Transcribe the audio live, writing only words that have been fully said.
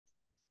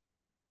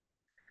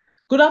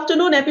Good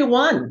afternoon,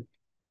 everyone.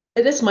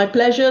 It is my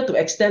pleasure to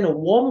extend a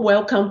warm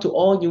welcome to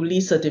all newly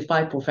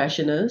certified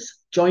professionals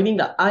joining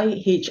the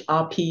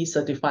IHRP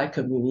certified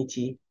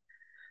community.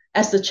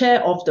 As the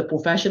chair of the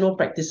Professional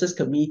Practices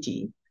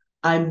Committee,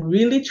 I'm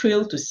really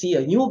thrilled to see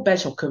a new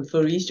batch of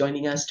conferees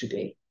joining us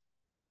today.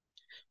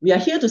 We are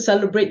here to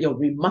celebrate your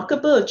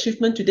remarkable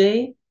achievement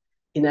today.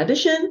 In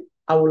addition,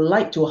 I would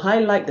like to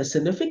highlight the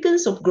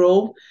significance of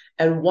growth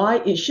and why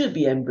it should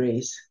be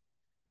embraced.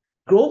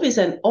 Growth is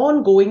an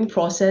ongoing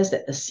process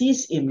that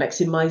assists in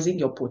maximizing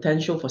your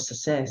potential for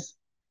success.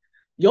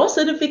 Your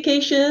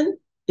certification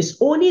is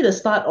only the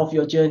start of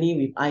your journey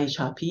with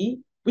IHRP,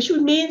 which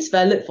remains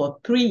valid for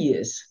 3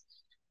 years,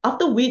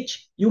 after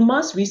which you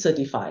must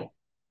recertify.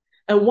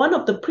 And one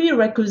of the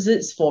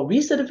prerequisites for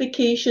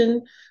recertification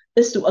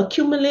is to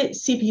accumulate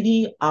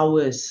CPD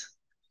hours.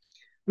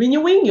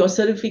 Renewing your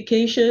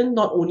certification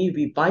not only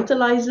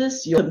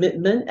revitalizes your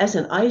commitment as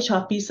an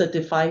IHRP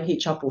certified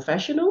HR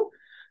professional,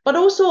 but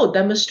also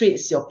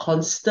demonstrates your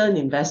constant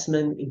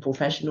investment in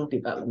professional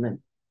development.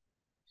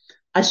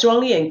 I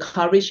strongly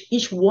encourage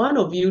each one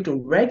of you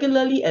to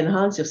regularly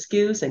enhance your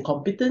skills and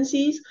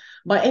competencies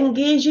by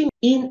engaging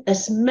in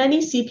as many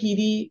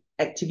CPD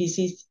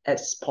activities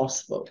as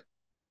possible.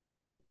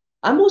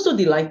 I'm also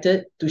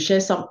delighted to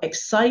share some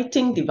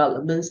exciting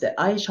developments that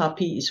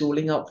IHRP is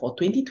rolling out for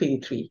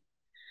 2023.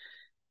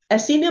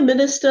 As Senior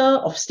Minister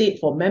of State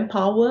for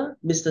Manpower,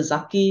 Mr.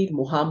 Zaki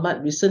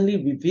Muhammad recently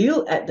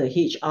revealed at the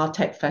HR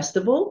Tech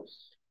Festival,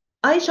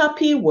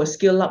 IHRP will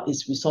scale up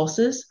its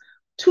resources,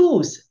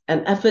 tools,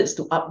 and efforts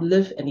to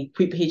uplift and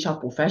equip HR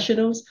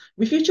professionals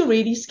with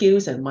future-ready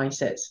skills and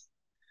mindsets.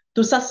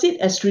 To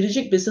succeed as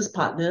strategic business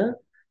partner,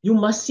 you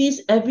must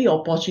seize every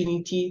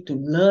opportunity to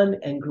learn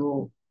and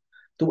grow.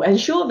 To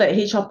ensure that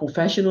HR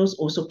professionals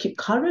also keep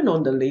current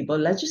on the labor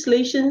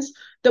legislations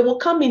that will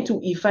come into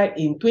effect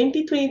in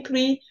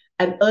 2023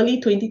 and early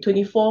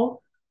 2024,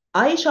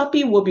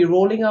 IHRP will be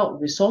rolling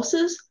out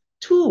resources,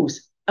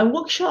 tools, and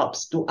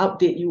workshops to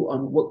update you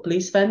on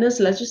workplace fairness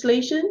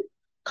legislation,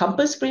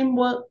 campus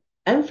framework,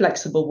 and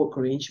flexible work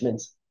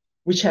arrangements,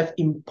 which have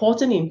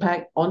important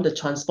impact on the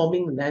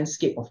transforming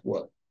landscape of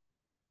work.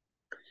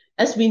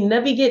 As we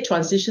navigate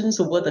transitions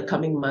over the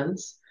coming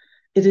months,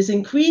 it is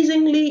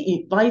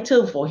increasingly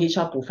vital for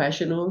HR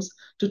professionals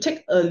to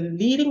take a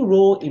leading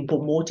role in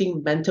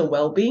promoting mental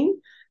well-being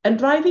and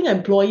driving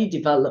employee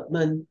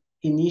development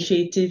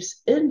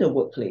initiatives in the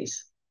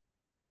workplace.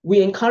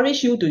 We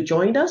encourage you to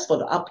join us for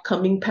the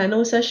upcoming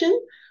panel session,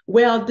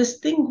 where our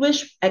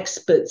distinguished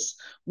experts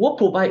will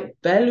provide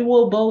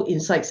valuable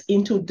insights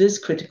into these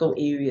critical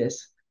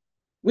areas.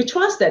 We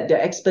trust that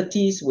their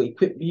expertise will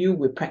equip you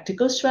with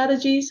practical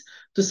strategies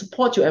to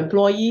support your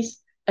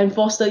employees and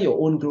foster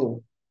your own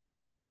growth.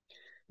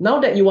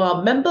 Now that you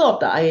are a member of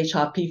the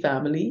IHRP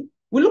family,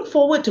 we look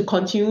forward to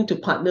continuing to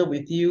partner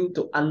with you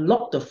to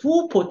unlock the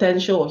full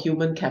potential of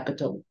human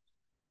capital.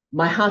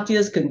 My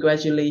heartiest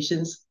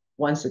congratulations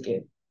once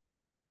again.